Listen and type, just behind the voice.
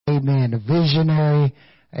Amen. A visionary.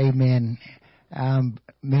 Amen.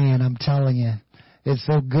 Man, I'm telling you, it's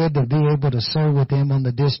so good to be able to serve with him on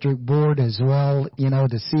the district board as well,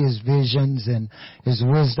 to see his visions and his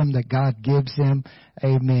wisdom that God gives him.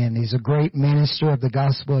 Amen. He's a great minister of the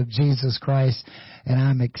gospel of Jesus Christ, and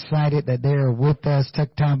I'm excited that they're with us,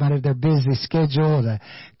 took time out of their busy schedule to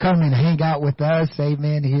come and hang out with us.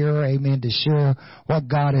 Amen. Here, amen, to share what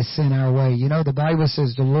God has sent our way. The Bible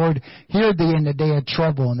says, the Lord hear thee in the day of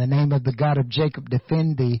trouble. In the name of the God of Jacob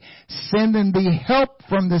defend thee, sending thee help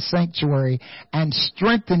from the sanctuary and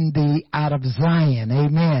strengthen thee out of Zion.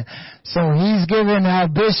 Amen. So he's given our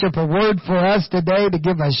bishop a word for us today to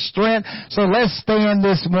give us strength. So let's stand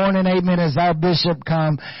this morning, amen, as our bishop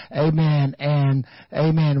come, amen, and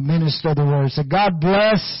amen, minister the word. So God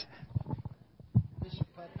bless.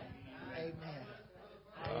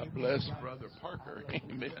 God bless Brother Parker.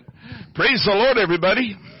 Amen. Praise the Lord,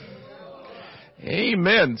 everybody.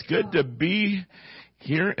 Amen. It's good to be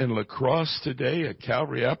here in La Crosse today at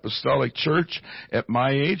Calvary Apostolic Church. At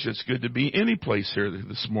my age, it's good to be any place here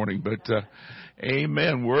this morning. But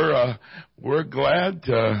amen. We're glad.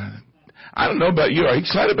 I don't know about you. Are you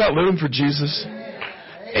excited about living for Jesus?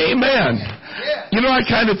 Amen. I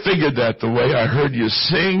kind of figured that the way I heard you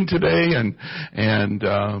sing today, and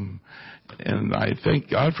I thank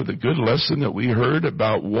God for the good lesson that we heard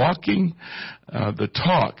about walking the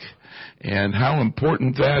talk and how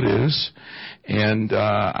important that is. And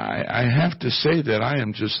I have to say that I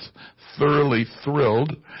am just thoroughly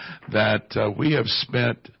thrilled that we have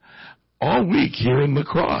spent all week here in La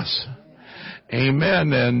Crosse.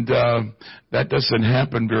 Amen. And that doesn't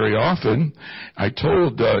happen very often. I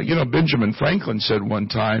told, Benjamin Franklin said one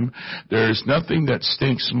time, there's nothing that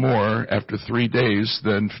stinks more after 3 days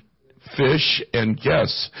than fish and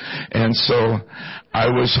guests. And so I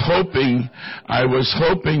was hoping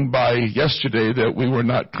by yesterday that we were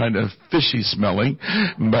not kind of fishy smelling,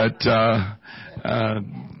 but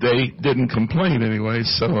they didn't complain anyway.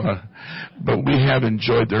 So, but we have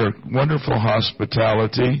enjoyed their wonderful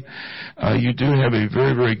hospitality. You do have a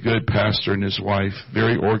very, very good pastor and his wife,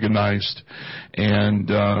 very organized, and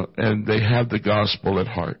they have the gospel at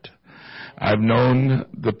heart. I've known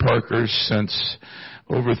the Parkers since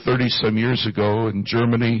over 30-some years ago in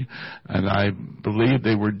Germany, and I believe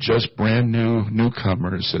they were just brand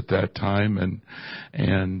newcomers at that time,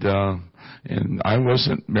 and I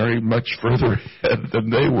wasn't very much further ahead than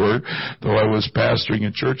they were, though I was pastoring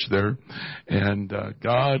a church there. And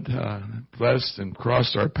God blessed and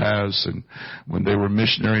crossed our paths, and when they were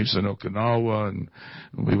missionaries in Okinawa, and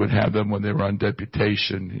we would have them when they were on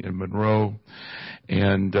deputation in Monroe.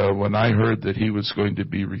 And when I heard that he was going to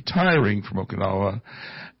be retiring from Okinawa,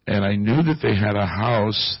 and I knew that they had a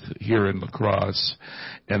house here in La Crosse,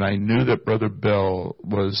 and I knew that Brother Bell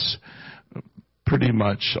was pretty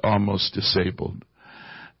much almost disabled,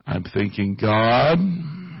 I'm thinking, God,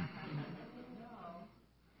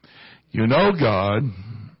 God.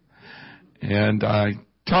 And I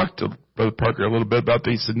talked to Brother Parker a little bit about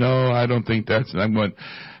that. He said, no, I don't think that's, and I went,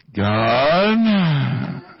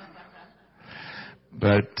 God.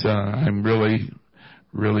 But I'm really,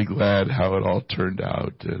 really glad how it all turned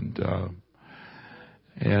out,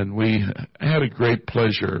 and we had a great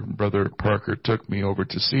pleasure. Brother Parker took me over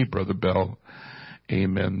to see Brother Bell,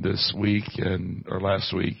 amen, this week or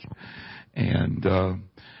last week, and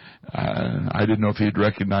I didn't know if he'd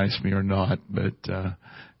recognize me or not, but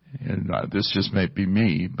this just might be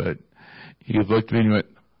me, but he looked at me and went,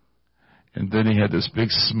 and then he had this big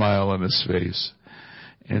smile on his face,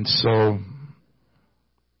 and so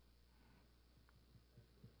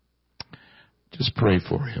just pray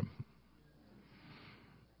for him.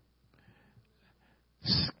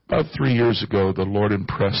 About 3 years ago, the Lord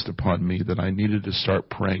impressed upon me that I needed to start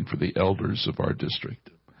praying for the elders of our district.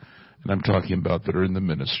 And I'm talking about that are in the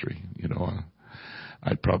ministry.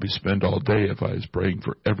 I'd probably spend all day if I was praying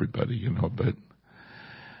for everybody, but.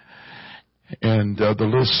 And the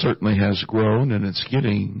list certainly has grown, and it's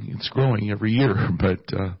growing every year. But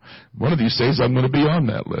one of these days, I'm going to be on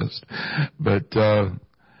that list. But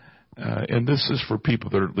and this is for people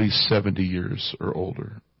that are at least 70 years or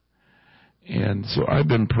older. And so I've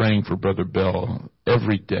been praying for Brother Bell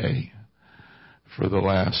every day for the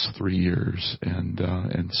last 3 years, and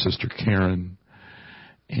Sister Karen.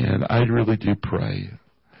 And I really do pray.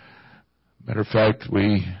 Matter of fact,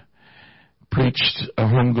 we preached a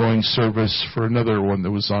homegoing service for another one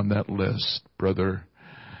that was on that list, Brother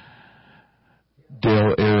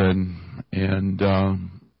Dale Aaron, and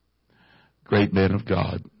great man of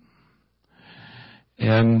God.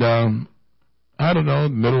 And I don't know,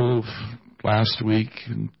 middle of last week,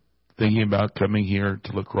 thinking about coming here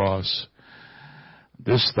to La Crosse,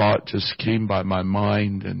 this thought just came by my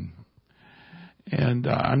mind, and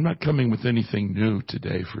I'm not coming with anything new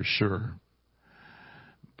today for sure.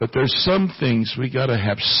 But there's some things we got to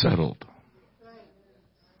have settled.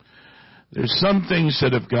 There's some things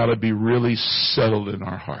that have got to be really settled in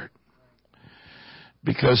our heart.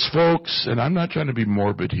 Because folks, and I'm not trying to be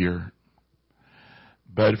morbid here,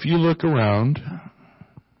 but if you look around,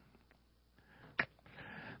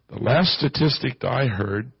 the last statistic that I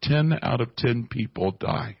heard, 10 out of 10 people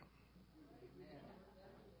die.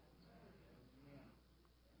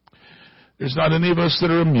 There's not any of us that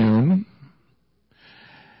are immune.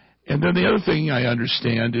 And then the other thing I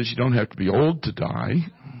understand is you don't have to be old to die.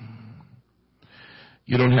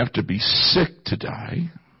 You don't have to be sick to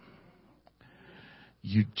die.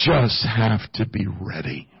 You just have to be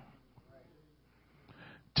ready.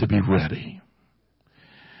 To be ready.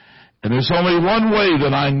 And there's only one way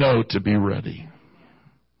that I know to be ready.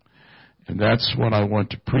 And that's what I want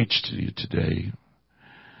to preach to you today.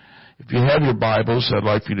 If you have your Bibles, I'd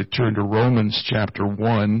like for you to turn to Romans chapter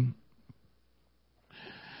 1.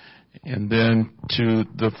 And then to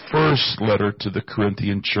the first letter to the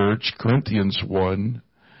Corinthian church, Corinthians 1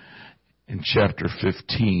 in chapter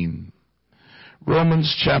 15.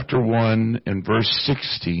 Romans chapter 1 and verse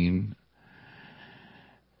 16.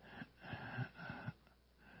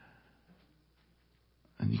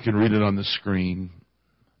 And you can read it on the screen.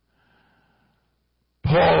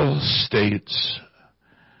 Paul states,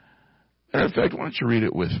 matter of fact, why don't you read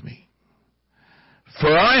it with me?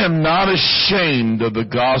 For I am not ashamed of the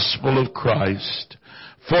gospel of Christ,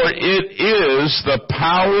 for it is the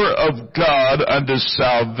power of God unto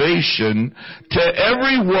salvation to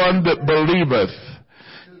everyone that believeth,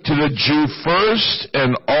 to the Jew first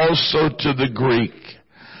and also to the Greek.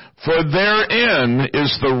 For therein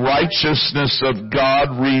is the righteousness of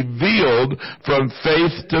God revealed from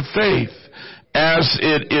faith to faith, as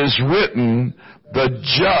it is written, the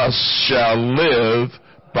just shall live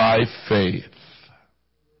by faith.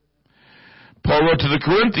 Paul wrote to the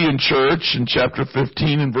Corinthian church in chapter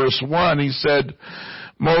 15 and verse 1, he said,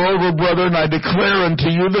 Moreover, brethren, I declare unto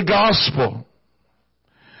you the gospel,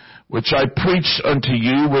 which I preached unto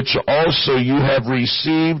you, which also you have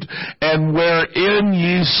received, and wherein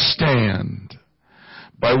ye stand,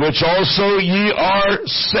 by which also ye are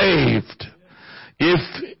saved,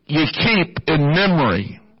 if ye keep in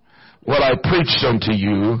memory what I preached unto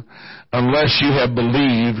you, unless you have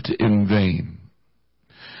believed in vain.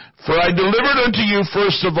 For I delivered unto you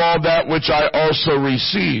first of all that which I also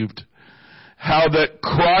received, how that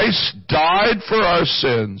Christ died for our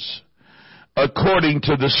sins, according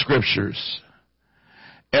to the Scriptures,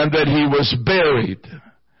 and that he was buried,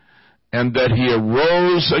 and that he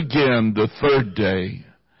arose again the third day,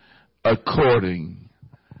 according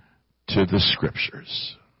to the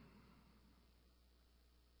Scriptures.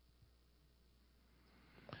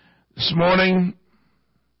 This morning,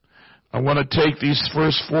 I want to take these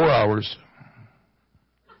first 4 hours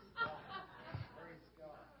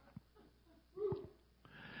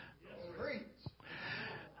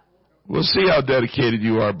We'll see how dedicated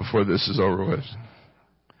you are before this is over with.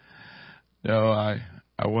 No, I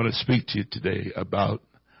want to speak to you today about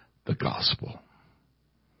the gospel.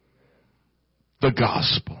 The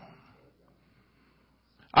gospel.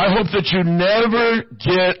 I hope that you never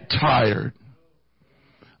get tired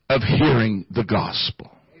of hearing the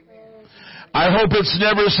gospel. I hope it's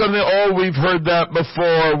never something, oh, we've heard that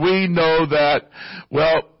before. We know that.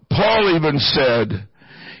 Well, Paul even said,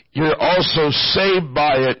 you're also saved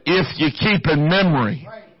by it if you keep in memory.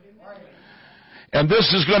 And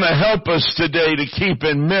this is going to help us today to keep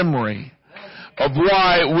in memory of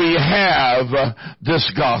why we have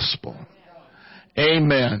this gospel.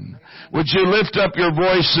 Amen. Would you lift up your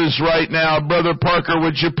voices right now? Brother Parker,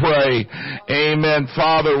 would you pray? Amen.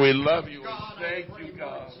 Father, we love you and thank you,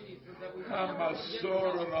 God.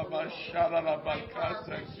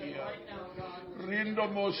 Rindo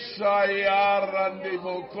Mosaya Randi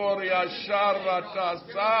Mokoria Sharata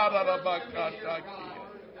Sara Bakata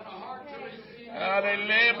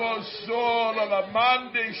Arelebo Solo La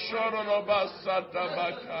Mandi Shoro Basata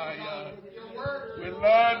Bakaya. We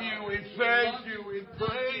love you, we thank you, we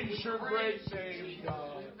praise your great name,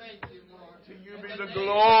 God. To you be the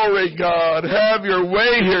glory, God. Have your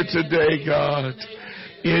way here today, God.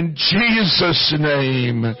 In Jesus'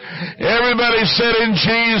 name. Everybody said in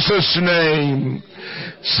Jesus' name.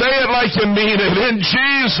 Say it like you mean it. In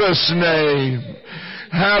Jesus' name.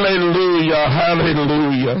 Hallelujah.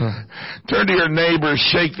 Hallelujah. Turn to your neighbor,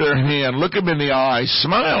 shake their hand, look them in the eye,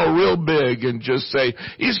 smile real big and just say,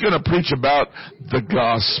 he's going to preach about the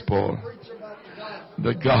gospel.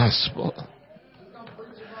 The gospel.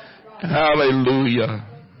 Hallelujah.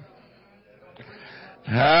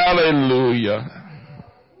 Hallelujah.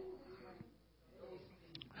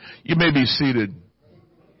 You may be seated.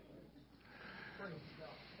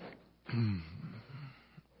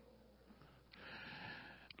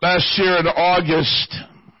 Last year in August,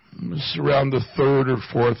 it was around the 3rd or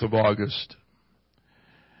 4th of August,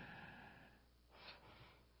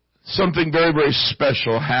 something very, very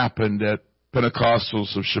special happened at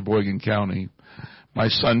Pentecostals of Sheboygan County. My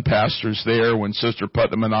son pastors there. When Sister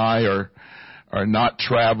Putnam and I are not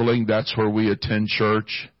traveling, that's where we attend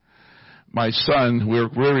church. My son,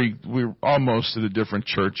 we're almost at a different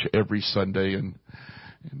church every Sunday, and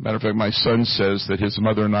matter of fact, my son says that his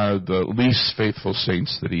mother and I are the least faithful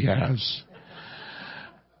saints that he has.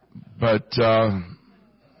 But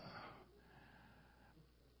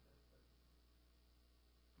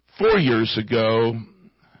 4 years ago,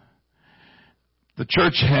 the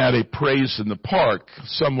church had a praise in the park,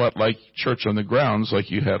 somewhat like church on the grounds, like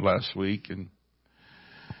you had last week, and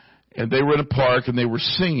they were in a park and they were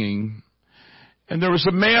singing, and there was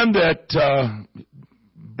a man that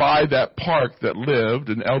by that park that lived,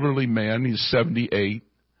 an elderly man. He's 78.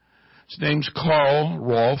 His name's Carl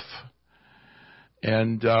Rolfe,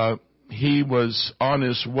 and he was on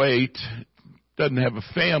his way. Doesn't have a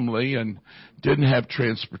family and didn't have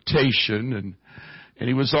transportation, and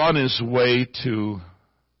he was on his way to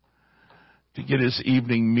get his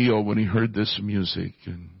evening meal when he heard this music,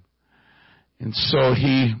 and so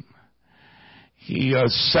he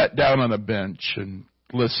sat down on a bench and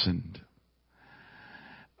listened.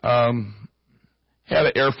 Had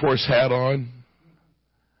an Air Force hat on.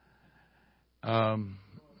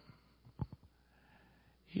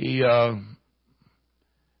 He had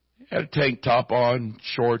a tank top on,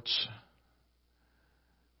 shorts.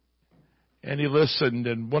 And he listened,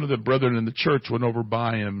 and one of the brethren in the church went over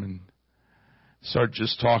by him and started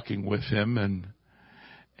just talking with him,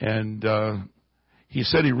 and he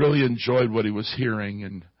said he really enjoyed what he was hearing,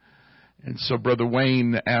 and so Brother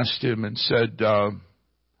Wayne asked him and said,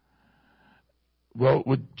 well,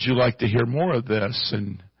 would you like to hear more of this?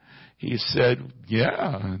 And he said,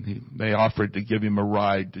 yeah. And they offered to give him a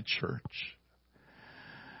ride to church.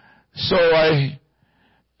 So it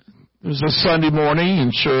was a Sunday morning,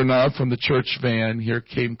 and sure enough, from the church van, here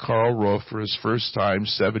came Carl Rolfe for his first time,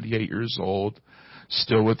 78 years old,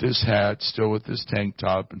 still with his hat, still with his tank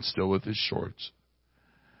top, and still with his shorts.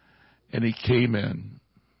 And he came in.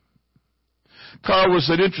 Carl was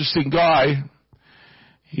an interesting guy.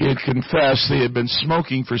 He had confessed he had been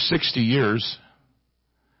smoking for 60 years.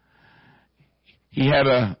 He had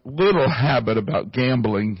a little habit about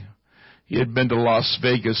gambling. He had been to Las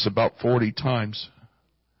Vegas about 40 times.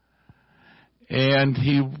 And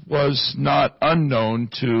he was not unknown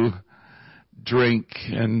to drink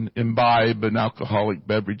and imbibe in alcoholic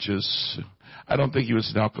beverages. I don't think he was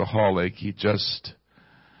an alcoholic. He just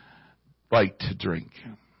liked to drink.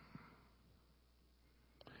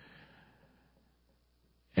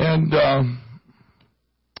 And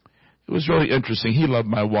it was really interesting. He loved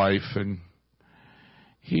my wife, and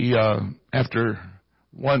he, after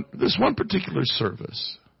this one particular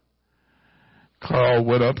service, Carl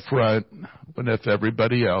went up front, went with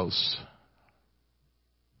everybody else,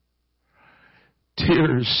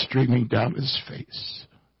 tears streaming down his face.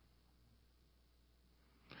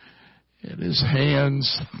 And his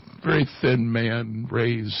hands, very thin man,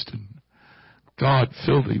 raised, and God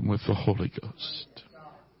filled him with the Holy Ghost.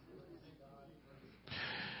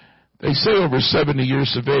 They say over 70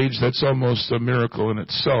 years of age, that's almost a miracle in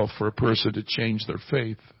itself for a person to change their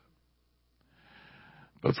faith.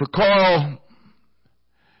 But for Carl,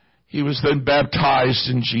 he was then baptized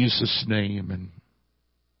in Jesus' name, and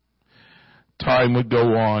time would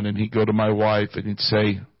go on, and he'd go to my wife and he'd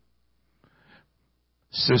say,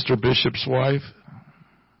 Sister Bishop's wife,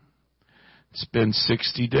 it's been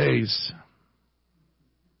 60 days.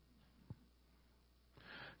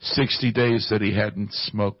 60 days that he hadn't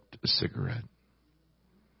smoked a cigarette,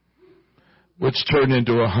 which turned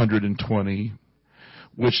into 120,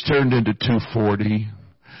 which turned into 240,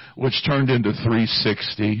 which turned into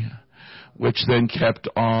 360, which then kept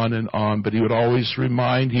on and on. But he would always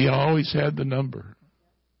remind, he always had the number.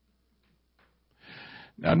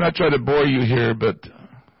 Now, I'm not trying to bore you here, but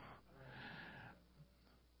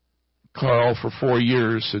Carl, for 4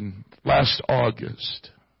 years, and last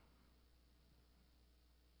August,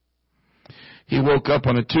 he woke up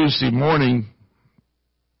on a Tuesday morning,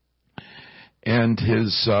 and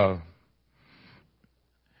his, I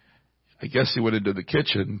guess he went into the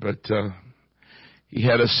kitchen, but he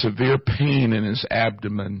had a severe pain in his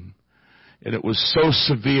abdomen, and it was so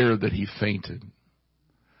severe that he fainted.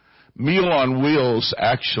 Meal on Wheels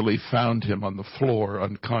actually found him on the floor,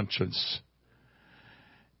 unconscious.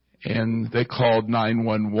 And they called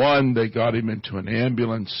 911. They got him into an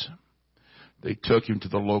ambulance. They took him to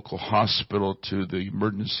the local hospital, to the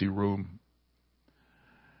emergency room.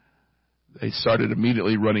 They started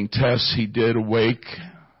immediately running tests. He did awake.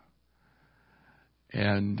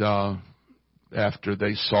 And after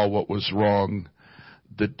they saw what was wrong,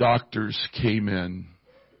 the doctors came in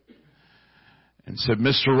and said,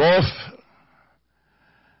 Mr. Rolfe,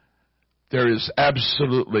 there is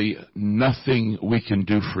absolutely nothing we can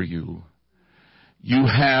do for you. You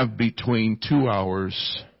have between 2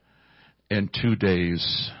 hours and 2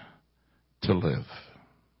 days to live.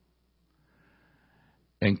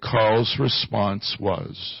 And Carl's response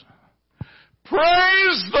was,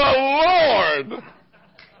 praise the Lord!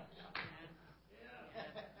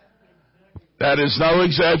 That is no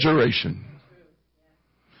exaggeration.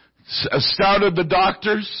 Astounded the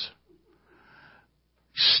doctors,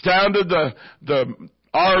 astounded the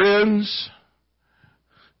RNs.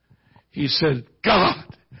 He said, God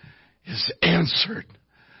has answered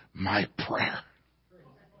my prayer.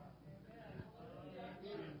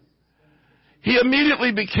 He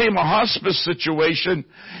immediately became a hospice situation,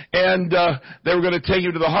 and they were going to take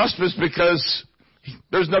him to the hospice because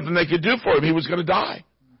there's nothing they could do for him. He was going to die.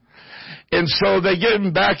 And so they get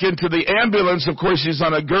him back into the ambulance. Of course, he's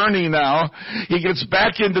on a gurney now. He gets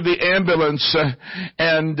back into the ambulance,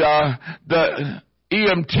 and the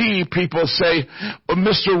EMT people say,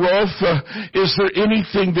 Mr. Rolfe, is there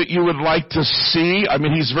anything that you would like to see? I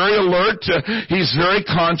mean, he's very alert. He's very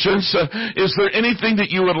conscious. Is there anything that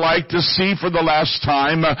you would like to see for the last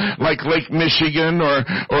time, like Lake Michigan or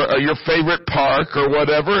your favorite park or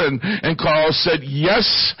whatever? And Carl said, yes,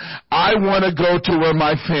 I want to go to where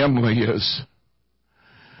my family is.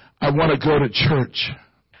 I want to go to church.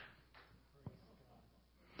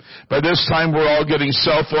 By this time, we're all getting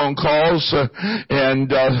cell phone calls, and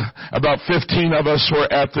about 15 of us were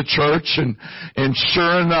at the church, and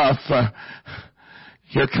sure enough,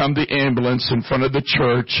 here come the ambulance in front of the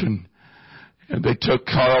church, and they took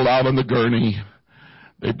Carl out on the gurney.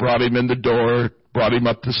 They brought him in the door, brought him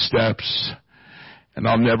up the steps, and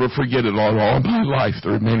I'll never forget it all my life,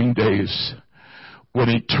 the remaining days, when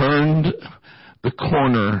he turned the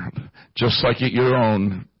corner, just like at your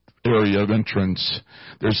own area of entrance.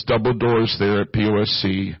 There's double doors there at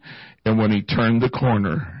POSC. And when he turned the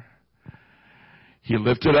corner, he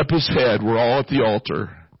lifted up his head. We're all at the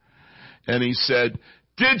altar. And he said,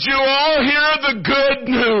 did you all hear the good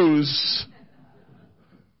news?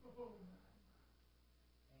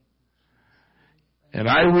 And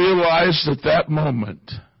I realized at that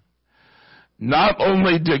moment, not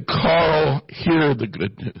only did Carl hear the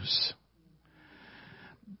good news,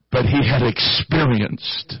 but he had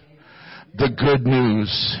experienced the good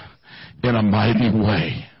news in a mighty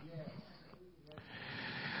way.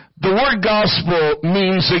 The word gospel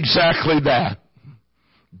means exactly that.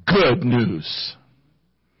 Good news.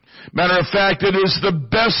 Matter of fact, it is the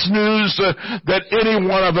best news that any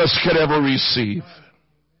one of us could ever receive.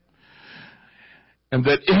 And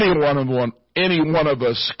that any one of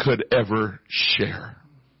us could ever share.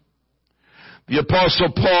 The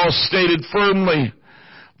Apostle Paul stated firmly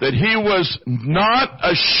that he was not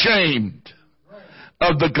ashamed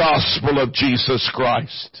of the gospel of Jesus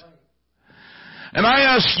Christ. And I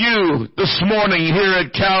ask you this morning here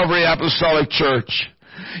at Calvary Apostolic Church,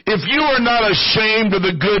 if you are not ashamed of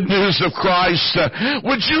the good news of Christ,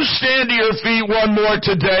 would you stand to your feet one more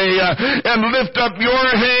today and lift up your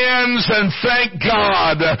hands and thank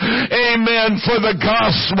God, amen, for the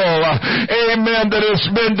gospel, amen, that has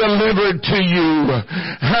been delivered to you.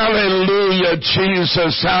 Hallelujah,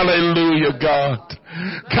 Jesus. Hallelujah, God.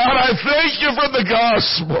 God, I thank you for the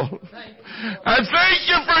gospel. I thank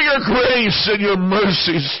you for your grace and your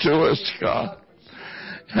mercies to us, God.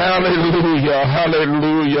 Hallelujah,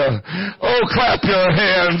 hallelujah. Oh, clap your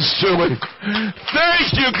hands to it.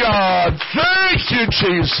 Thank you, God. Thank you,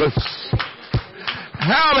 Jesus.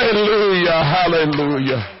 Hallelujah,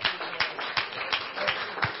 hallelujah.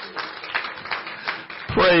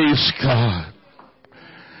 Praise God.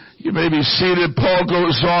 You may be seated. Paul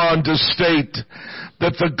goes on to state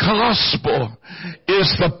that the gospel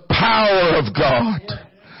is the power of God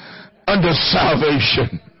unto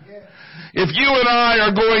salvation. If you and I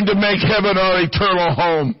are going to make heaven our eternal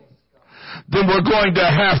home, then we're going to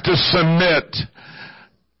have to submit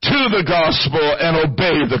to the gospel and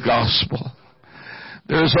obey the gospel.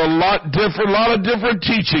 There's a lot of different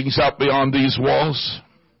teachings out beyond these walls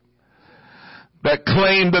that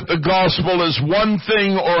claim that the gospel is one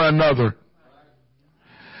thing or another.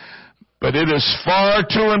 But it is far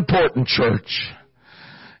too important, church,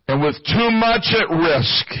 and with too much at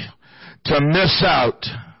risk to miss out.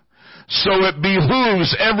 So it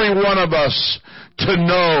behooves every one of us to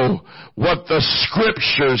know what the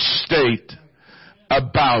Scriptures state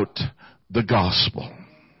about the gospel.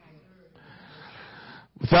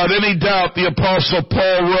 Without any doubt, the Apostle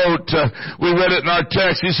Paul wrote, we read it in our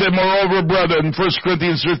text, he said, moreover, brethren, 1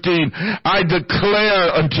 Corinthians 15, I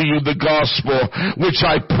declare unto you the gospel which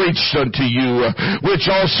I preached unto you, which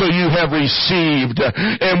also you have received,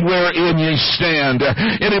 and wherein ye stand.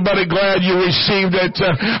 Anybody glad you received it?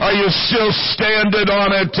 Are you still standing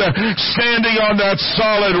on it? Standing on that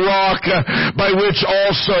solid rock by which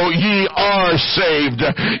also ye are saved.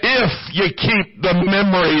 If you keep the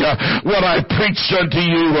memory what I preached unto you,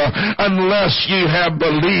 unless ye have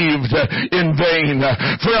believed in vain.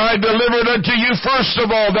 For I delivered unto you first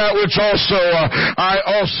of all that which also I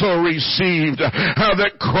also received, how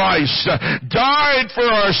that Christ died for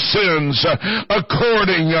our sins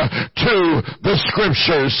according to the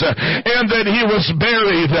Scriptures, and that he was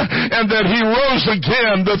buried, and that he rose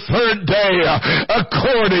again the third day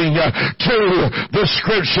according to the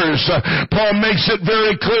Scriptures. Paul makes it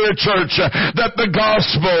very clear, church, that the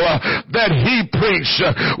gospel that he preached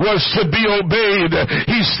was to be obeyed.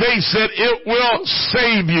 He states that it will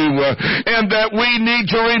save you, and that we need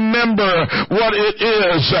to remember what it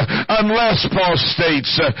is, unless, Paul states,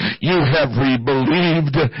 you have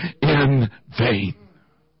believed in vain.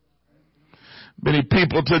 Many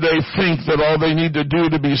people today think that all they need to do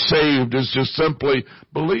to be saved is just simply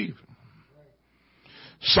believe.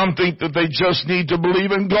 Some think that they just need to believe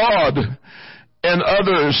in God. And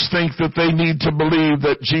others think that they need to believe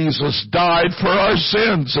that Jesus died for our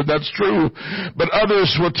sins, and that's true. But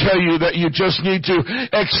others will tell you that you just need to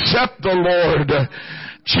accept the Lord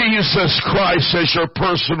Jesus Christ as your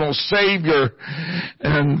personal Savior.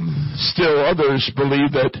 And still others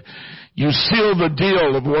believe that you seal the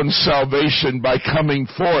deal of one's salvation by coming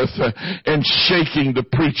forth and shaking the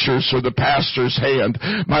preacher's or the pastor's hand.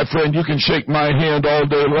 My friend, you can shake my hand all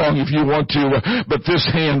day long if you want to, but this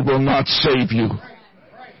hand will not save you.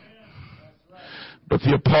 But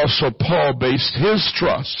the Apostle Paul based his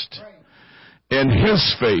trust and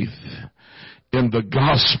his faith in the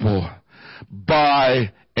gospel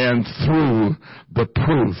by and through the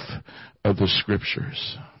proof of the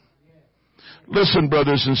Scriptures. Listen,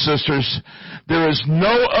 brothers and sisters, there is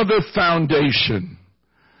no other foundation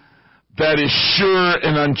that is sure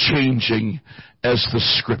and unchanging as the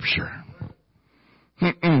Scripture.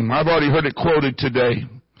 I've already heard it quoted today.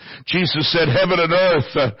 Jesus said, heaven and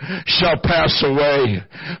earth shall pass away,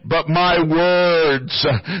 but my words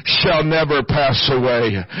shall never pass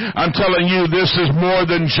away. I'm telling you, this is more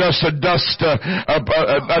than just a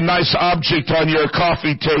nice object on your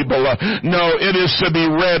coffee table. No, it is to be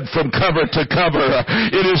read from cover to cover.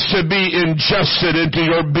 It is to be ingested into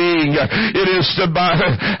your being. It is to buy,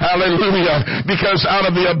 hallelujah, because out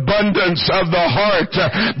of the abundance of the heart,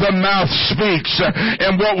 the mouth speaks,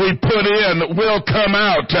 and what we put in will come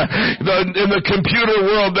out. In the computer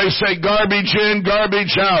world, they say garbage in,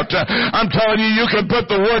 garbage out. I'm telling you, you can put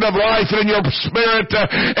the word of life in your spirit,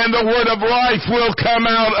 and the word of life will come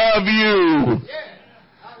out of you.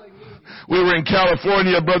 We were in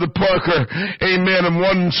California, Brother Parker, amen, and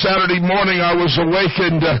one Saturday morning I was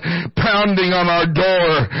awakened, pounding on our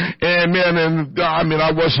door, amen, and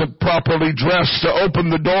I wasn't properly dressed to open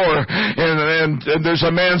the door, and there's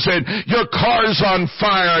a man saying, your car's on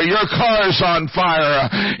fire, your car's on fire,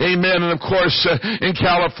 amen, and of course, in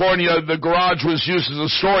California, the garage was used as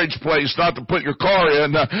a storage place, not to put your car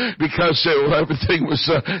in, because everything was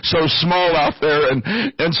so small out there,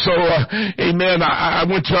 and so, amen, I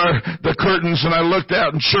went to the curtains and I looked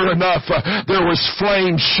out, and sure enough, there was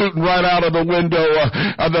flames shooting right out of the window,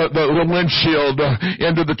 the windshield,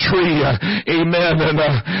 into the tree. Amen.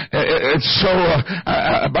 And so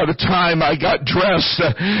by the time I got dressed,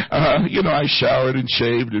 I showered and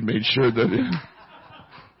shaved and made sure that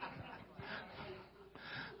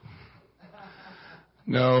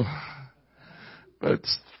no, but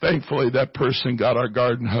thankfully that person got our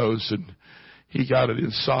garden hose and he got it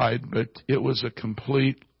inside, but it was a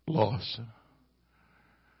complete loss.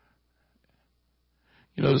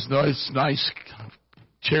 Those nice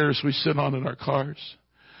chairs we sit on in our cars,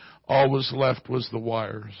 all was left was the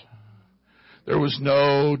wires. There was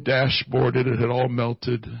no dashboard in it. It had all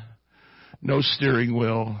melted. No steering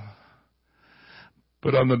wheel.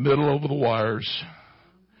 But on the middle of the wires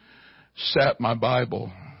sat my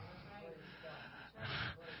Bible.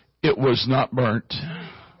 It was not burnt.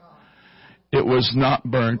 It was not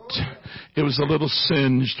burnt. It was a little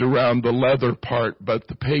singed around the leather part, but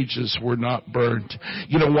the pages were not burnt.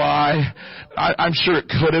 You know why? I'm sure it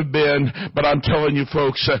could have been, but I'm telling you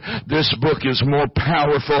folks, this book is more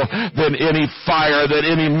powerful than any fire that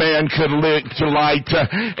any man could light.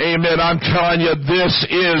 Amen. I'm telling you, this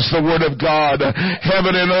is the Word of God.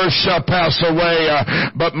 Heaven and earth shall pass away,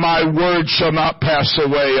 but my word shall not pass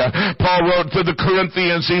away. Paul wrote to the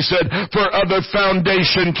Corinthians, he said, for other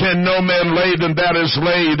foundation can no man lay than that is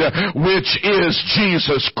laid, which is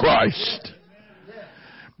Jesus Christ.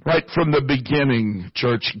 Right from the beginning,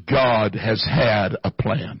 church, God has had a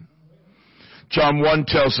plan. John 1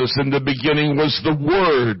 tells us, in the beginning was the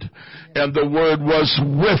Word, and the Word was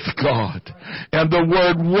with God, and the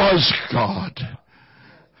Word was God.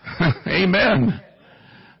 Amen.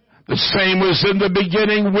 The same was in the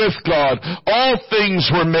beginning with God. All things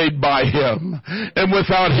were made by Him, and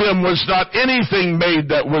without Him was not anything made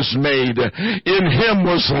that was made. In Him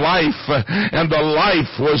was life, and the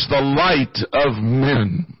life was the light of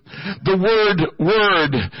men. The word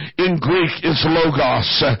in Greek is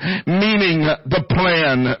logos, meaning the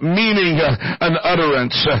plan, meaning an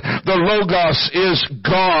utterance. The logos is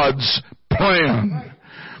God's plan.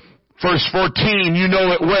 Verse 14, you know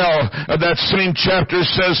it well. That same chapter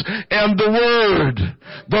says, and the Word,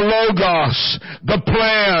 the Logos, the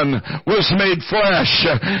plan was made flesh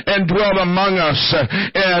and dwelt among us,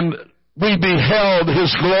 and we beheld His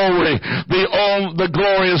glory. The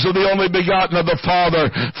glory is of the only begotten of the Father,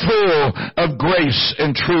 full of grace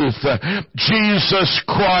and truth. Jesus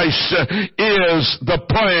Christ is the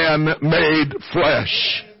plan made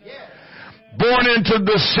flesh. Born into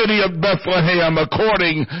the city of Bethlehem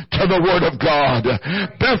according to the Word of God.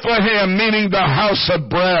 Bethlehem meaning the house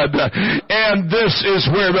of bread. And this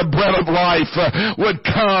is where the bread of life would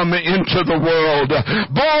come into the world.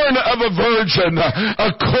 Born of a virgin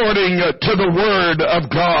according to the Word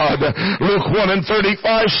of God. Luke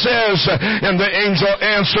 1:35 says, and the angel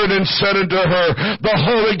answered and said unto her, the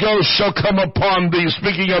Holy Ghost shall come upon thee,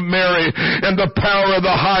 speaking of Mary, and the power of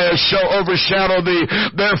the highest shall overshadow thee.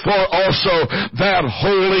 Therefore also that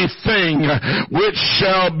holy thing which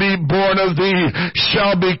shall be born of thee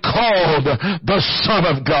shall be called the Son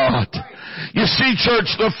of God. You see,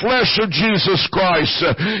 church, the flesh of Jesus Christ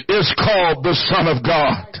is called the Son of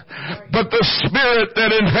God. But the Spirit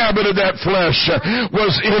that inhabited that flesh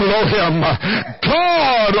was Elohim,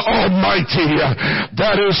 God Almighty.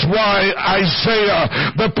 That is why Isaiah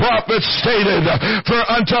the prophet stated, for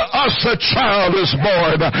unto us a child is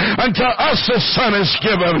born, unto us a son is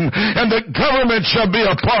given, and the government shall be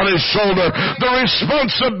upon his shoulder. The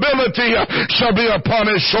responsibility shall be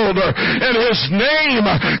upon his shoulder, and his name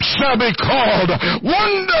shall be called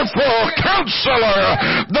Wonderful Counselor,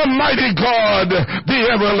 the Mighty God, the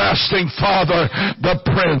Everlasting Father, the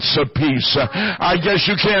Prince of Peace. I guess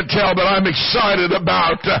you can't tell, but I'm excited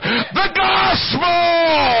about the gospel.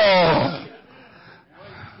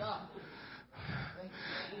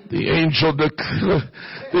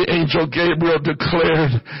 The angel Gabriel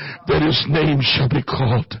declared that his name shall be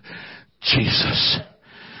called Jesus.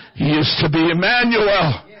 He is to be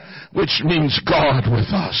Emmanuel, which means God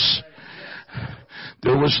with us.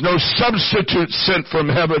 There was no substitute sent from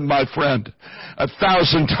heaven, my friend.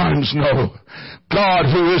 1,000 times no. God,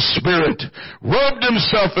 who is Spirit, robed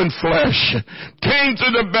Himself in flesh, came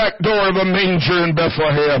through the back door of a manger in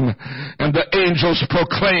Bethlehem, and the angels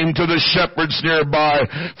proclaimed to the shepherds nearby,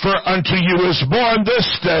 for unto you is born this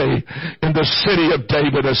day in the city of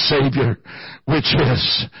David a Savior, which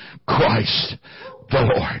is Christ the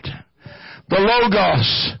Lord. The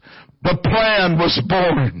Logos, the plan was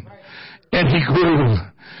born, and He grew,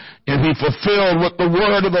 and He fulfilled what the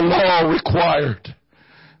word of the law required.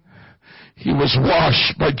 He was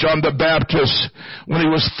washed by John the Baptist when he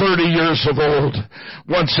was 30 years of old,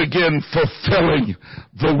 once again fulfilling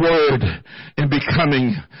the word and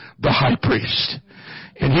becoming the high priest.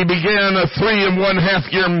 And he began a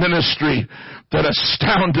 3.5 year ministry that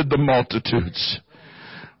astounded the multitudes.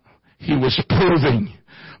 He was proving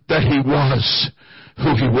that He was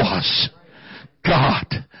who He was.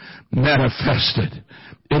 God manifested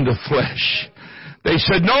in the flesh. They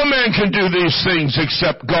said, no man can do these things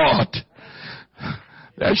except God.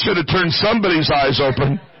 That should have turned somebody's eyes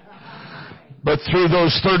open. But through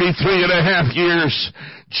those 33.5 years,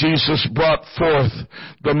 Jesus brought forth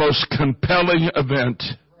the most compelling event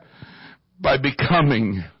by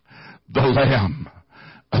becoming the Lamb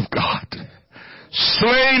of God.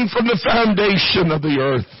 Slain from the foundation of the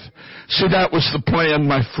earth. See, that was the plan,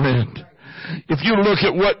 my friend. If you look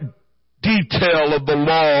at what detail of the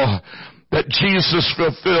law that Jesus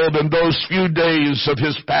fulfilled in those few days of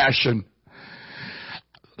His passion,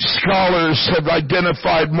 scholars have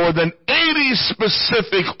identified more than 80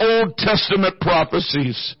 specific Old Testament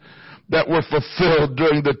prophecies that were fulfilled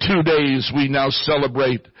during the 2 days we now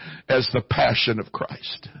celebrate as the Passion of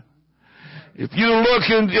Christ. If you look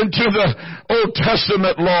into the Old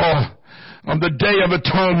Testament law on the Day of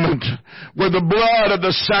Atonement, where the blood of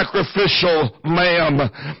the sacrificial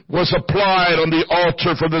lamb was applied on the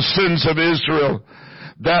altar for the sins of Israel,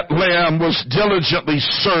 that lamb was diligently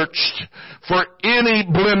searched for any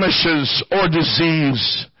blemishes or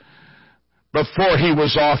disease before he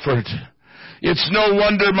was offered. It's no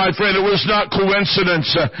wonder, my friend, it was not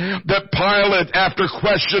coincidence that Pilate, after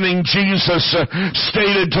questioning Jesus,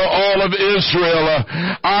 stated to all of Israel,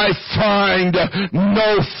 I find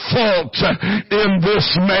no fault in this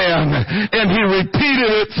man. And he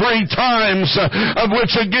repeated it 3 times, of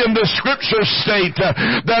which again the scriptures state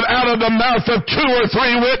that out of the mouth of 2 or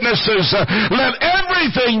 3 witnesses, let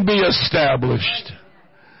everything be established.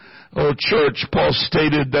 Oh, church, Paul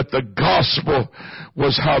stated that the gospel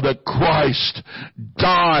was how that Christ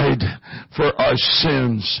died for our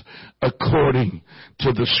sins according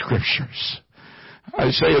to the scriptures.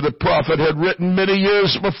 Isaiah the prophet had written many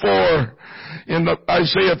years before in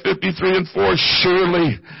Isaiah 53:4,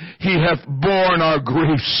 surely he hath borne our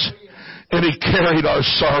griefs and he carried our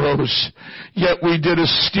sorrows. Yet we did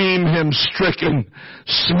esteem him stricken,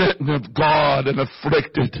 smitten of God, and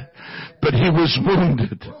afflicted. But he was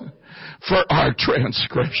wounded for our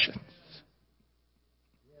transgressions.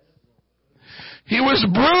 He was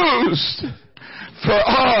bruised for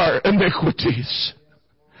our iniquities.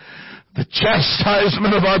 The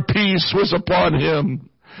chastisement of our peace was upon him,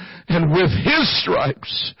 and with his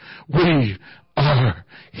stripes we are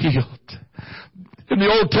healed. In the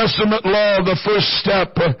Old Testament law, the first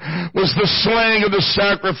step was the slaying of the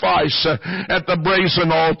sacrifice at the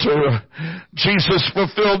brazen altar. Jesus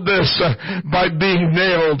fulfilled this by being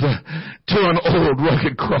nailed to an old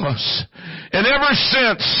rugged cross. And ever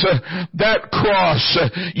since that cross,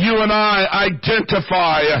 you and I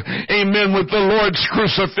identify, amen, with the Lord's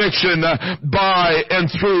crucifixion by and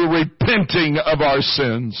through repenting of our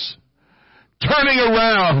sins. Turning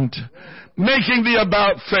around, making the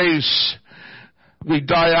about face. We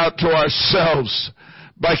die out to ourselves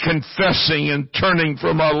by confessing and turning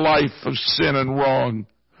from our life of sin and wrong.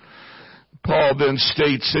 Paul then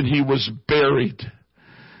states that he was buried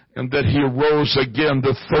and that he arose again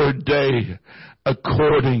the 3rd day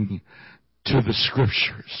according to the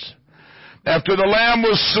scriptures. After the lamb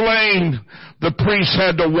was slain, the priests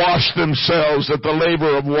had to wash themselves at the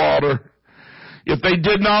laver of water. If they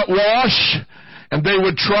did not wash, and they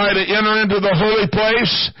would try to enter into the holy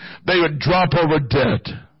place, they would drop over dead.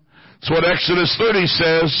 That's what Exodus 30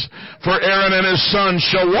 says. For Aaron and his sons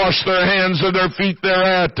shall wash their hands and their feet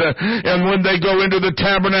thereat. And when they go into the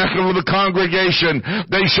tabernacle of the congregation,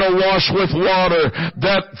 they shall wash with water,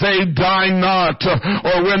 that they die not.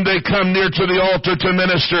 Or when they come near to the altar to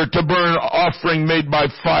minister, to burn offering made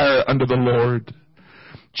by fire unto the Lord.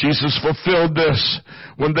 Jesus fulfilled this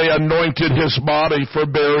when they anointed his body for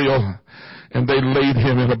burial, and they laid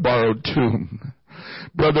him in a borrowed tomb.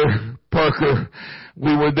 Brother Parker,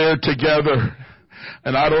 we were there together,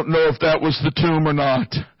 and I don't know if that was the tomb or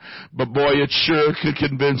not, but boy, it sure could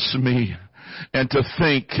convince me. And to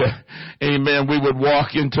think, amen, we would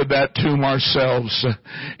walk into that tomb ourselves.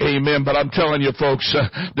 Amen. But I'm telling you folks,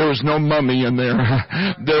 there was no mummy in there.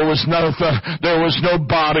 There was no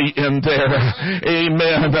body in there.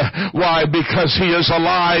 Amen. Why? Because he is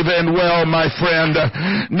alive and well, my friend.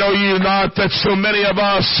 Know you not that so many of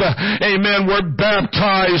us, amen, were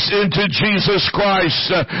baptized into Jesus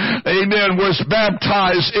Christ. Amen. Was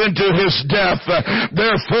baptized into his death.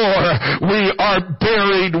 Therefore, we are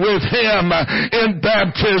buried with him in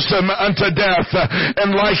baptism unto death,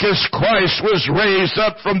 and like as Christ was raised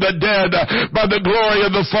up from the dead by the glory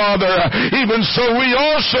of the Father, even so we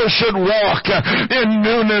also should walk in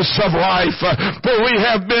newness of life. For we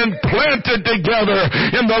have been planted together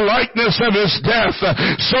in the likeness of his death,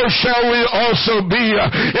 so shall we also be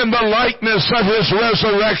in the likeness of his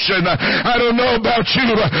resurrection. I don't know about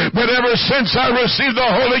you, but ever since I received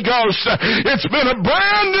the Holy Ghost, it's been a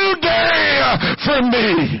brand new day for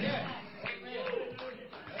me.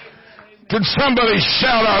 Can somebody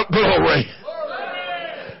shout out glory?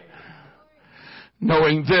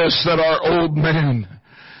 Knowing this, that our old man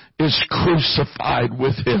is crucified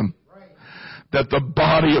with him, that the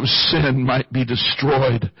body of sin might be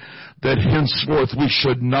destroyed, that henceforth we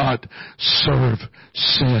should not serve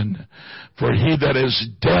sin. For he that is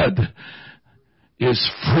dead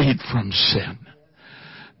is freed from sin.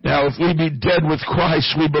 Now, if we be dead with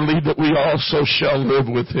Christ, we believe that we also shall live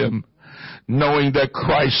with him, knowing that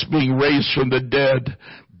Christ, being raised from the dead,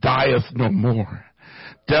 dieth no more.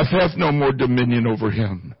 Death hath no more dominion over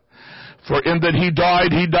him. For in that he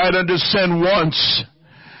died unto sin once.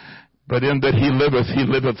 But in that he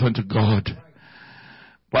liveth unto God.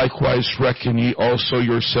 Likewise reckon ye also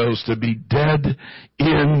yourselves to be dead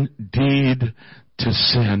indeed to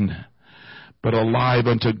sin, but alive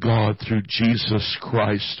unto God through Jesus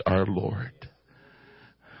Christ our Lord.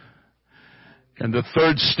 And the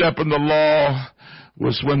third step in the law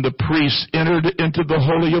was when the priest entered into the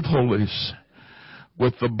Holy of Holies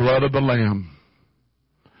with the blood of the Lamb.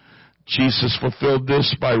 Jesus fulfilled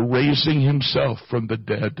this by raising himself from the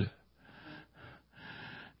dead,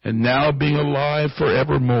 and now being alive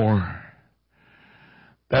forevermore.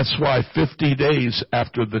 That's why 50 days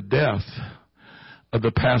after the death of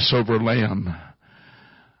the Passover lamb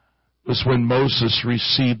was when Moses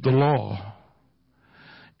received the law.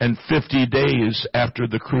 And 50 days after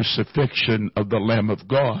the crucifixion of the Lamb of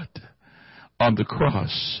God on the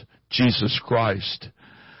cross, Jesus Christ,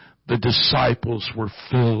 the disciples were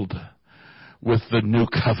filled with the new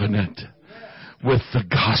covenant, with the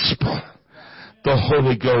gospel, the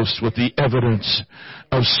Holy Ghost, with the evidence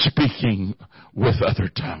of speaking with other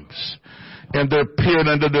tongues. And there appeared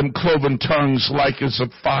unto them cloven tongues like as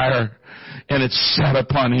of fire, and it sat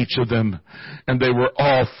upon each of them, and they were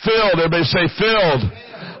all filled. Everybody say filled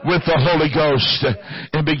with the Holy Ghost,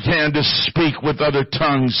 and began to speak with other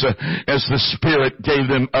tongues as the Spirit gave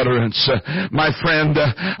them utterance. My friend,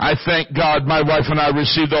 I thank God my wife and I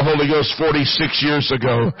received the Holy Ghost 46 years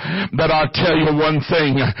ago. But I'll tell you one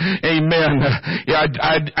thing, amen.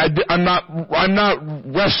 I'm not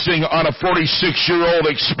resting on a 46-year-old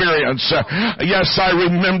experience. Yes, I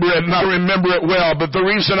remember it, and I remember it well, but the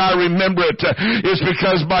reason I remember it is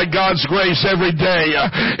because by God's grace every day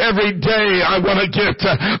I want to get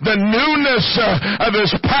the newness of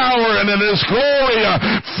His power and in His glory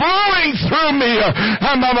flowing through me.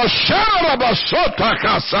 I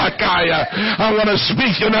want to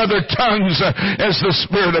speak in other tongues as the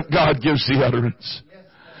Spirit of God gives the utterance.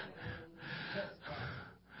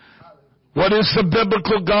 What is the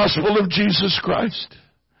biblical gospel of Jesus Christ?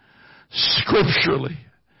 Scripturally,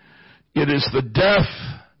 it is the death,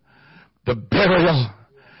 the burial,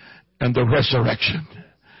 and the resurrection.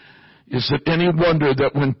 Is it any wonder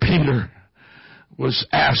that when Peter was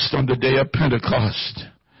asked on the day of Pentecost,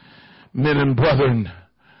 men and brethren,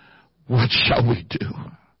 what shall we do?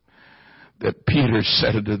 That Peter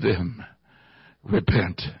said unto them,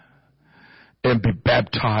 repent and be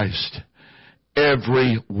baptized,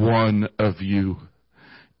 every one of you,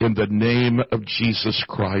 in the name of Jesus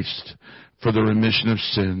Christ for the remission of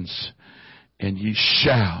sins, and ye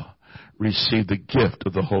shall receive the gift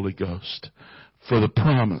of the Holy Ghost. For the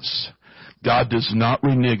promise, God does not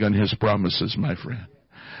renege on His promises, my friend.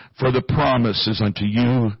 For the promise is unto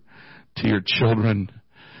you, to your children,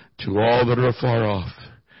 to all that are afar off,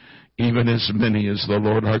 even as many as the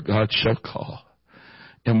Lord our God shall call.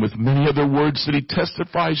 And with many other words that He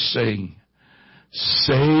testifies, saying,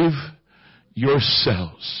 save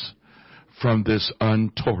yourselves from this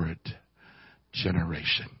untoward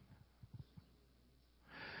generation.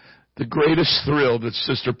 The greatest thrill that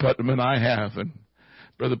Sister Putnam and I have, and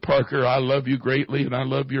Brother Parker, I love you greatly, and I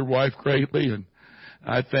love your wife greatly, and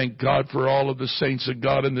I thank God for all of the saints of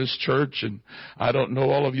God in this church, and I don't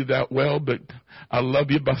know all of you that well, but I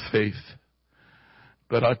love you by faith.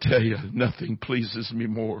 But I'll tell you, nothing pleases me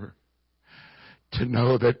more to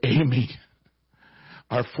know that Amy,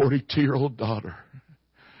 our 42-year-old daughter,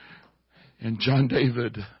 and John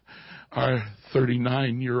David, our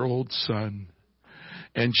 39-year-old son,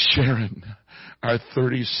 and Sharon, our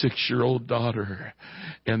 36-year-old daughter,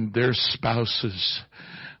 and their spouses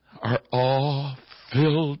are all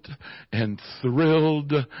filled and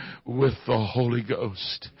thrilled with the Holy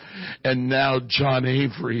Ghost. And now John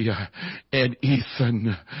Avery and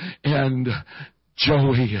Ethan and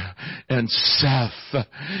Joey and Seth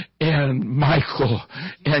and Michael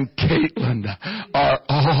and Caitlin are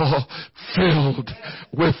all filled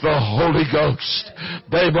with the Holy Ghost.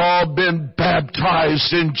 They've all been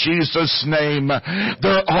baptized in Jesus' name.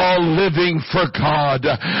 They're all living for God.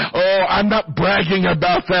 Oh, I'm not bragging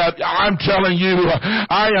about that. I'm telling you,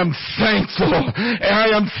 I am thankful.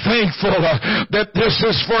 I am thankful that this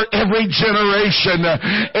is for every generation.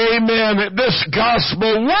 Amen. This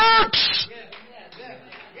gospel works.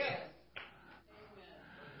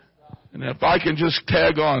 And if I can just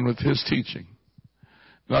tag on with his teaching,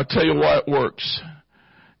 and I'll tell you why it works.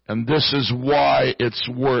 And this is why it's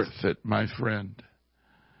worth it, my friend.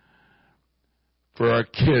 For our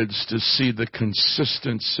kids to see the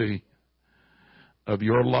consistency of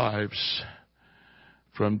your lives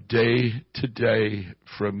from day to day,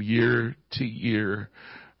 from year to year,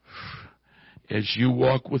 as you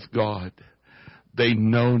walk with God, they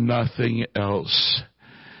know nothing else.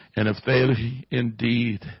 And if they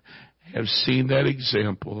indeed have seen that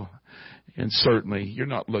example, and certainly you're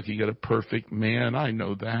not looking at a perfect man, I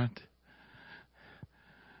know that.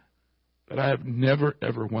 But I have never,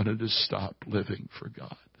 ever wanted to stop living for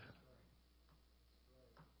God.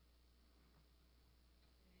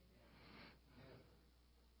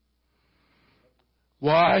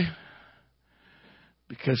 Why?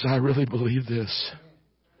 Because I really believe this.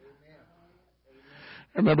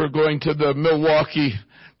 I remember going to the Milwaukee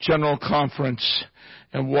General Conference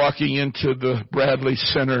and walking into the Bradley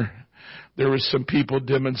Center. There were some people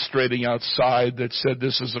demonstrating outside that said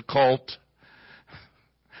this is a cult.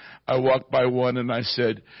 I walked by one and I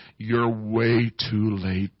said, "You're way too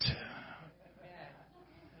late."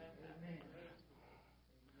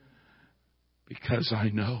 Because I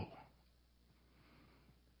know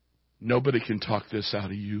nobody can talk this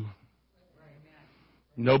out of you.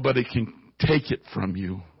 Nobody can take it from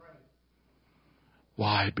you.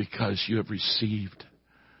 Why? Because you have received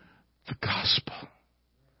the gospel.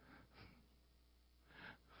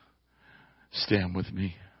 Stand with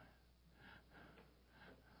me.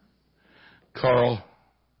 Carl,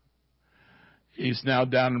 he's now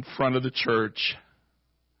down in front of the church.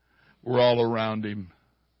 We're all around him.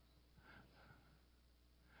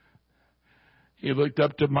 He looked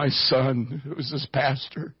up to my son, who was his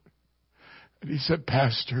pastor, and he said,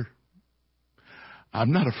 "Pastor,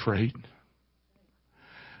 I'm not afraid,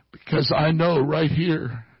 because I know right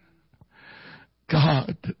here,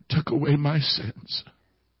 God took away my sins.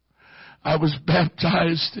 I was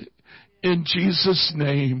baptized in Jesus'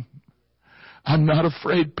 name. I'm not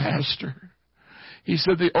afraid, Pastor." He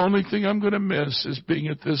said, "The only thing I'm going to miss is being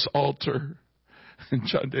at this altar." And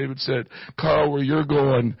John David said, "Carl, where you're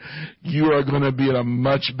going, you are going to be at a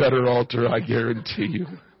much better altar, I guarantee you."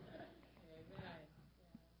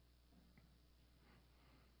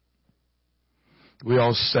 We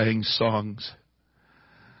all sang songs.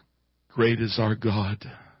 Great is our God.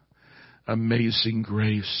 Amazing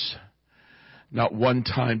grace. Not one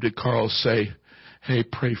time did Carl say, "Hey,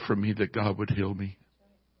 pray for me that God would heal me."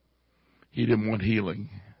 He didn't want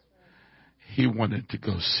healing. He wanted to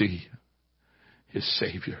go see his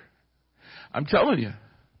Savior. I'm telling you,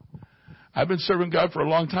 I've been serving God for a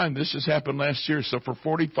long time. This just happened last year, so for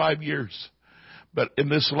 45 years. But in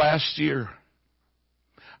this last year,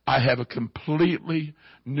 I have a completely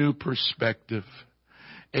new perspective.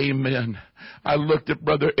 Amen. I looked at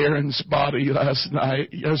Brother Aaron's body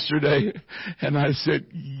yesterday, and I said,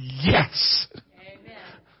 "Yes." Amen.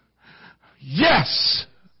 Yes.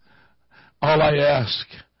 All I ask,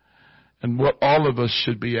 and what all of us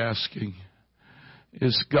should be asking,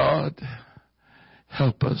 is, God,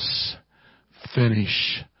 help us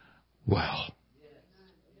finish well.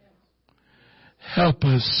 Help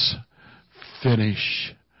us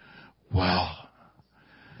finish well.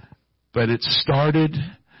 But it started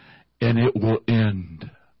and it will end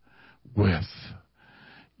with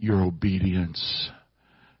your obedience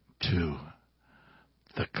to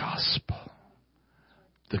the gospel,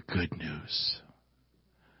 the good news.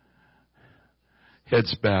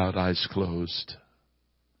 Heads bowed, eyes closed.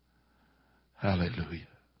 Hallelujah.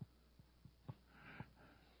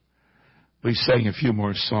 We sang a few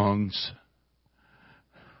more songs.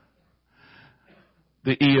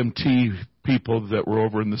 The EMT people that were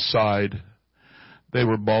over in the side, they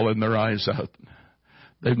were bawling their eyes out.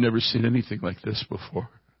 They've never seen anything like this before.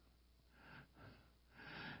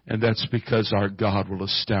 And that's because our God will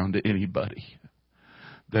astound anybody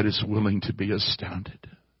that is willing to be astounded.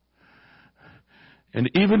 And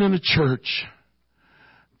even in a church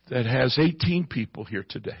that has 18 people here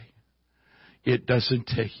today, it doesn't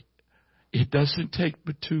take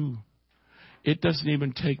but two. It doesn't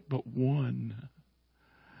even take but one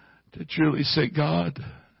to truly say, God,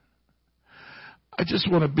 I just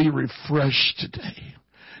want to be refreshed today.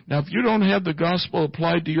 Now, if you don't have the gospel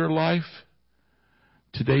applied to your life,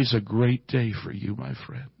 today's a great day for you, my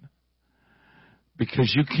friend.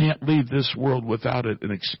 Because you can't leave this world without it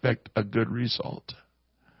and expect a good result.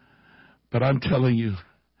 But I'm telling you,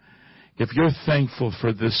 if you're thankful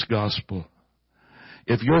for this gospel,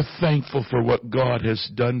 if you're thankful for what God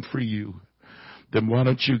has done for you, then why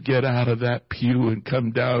don't you get out of that pew and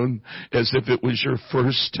come down as if it was your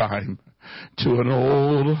first time to an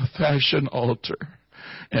old-fashioned altar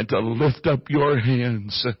and to lift up your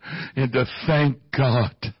hands and to thank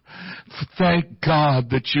God. Thank God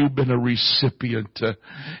that you've been a recipient,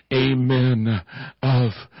 amen,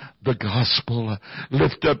 of the gospel.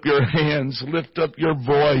 Lift up your hands, lift up your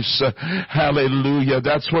voice. Hallelujah.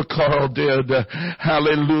 That's what Carl did.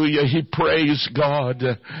 Hallelujah. He praised God.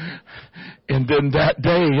 And then that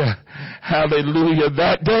day, hallelujah,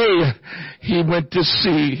 that day, he went to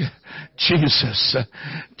see Jesus.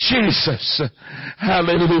 Jesus.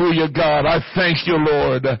 Hallelujah, God. I thank you,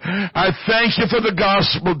 Lord. I thank you for the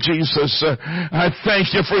gospel, Jesus. I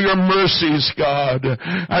thank you for your mercies, God.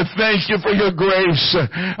 I thank you for your grace.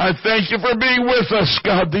 I thank you for being with us,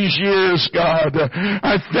 God, these years, God.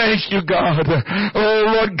 I thank you, God. Oh,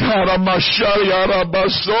 Lord God,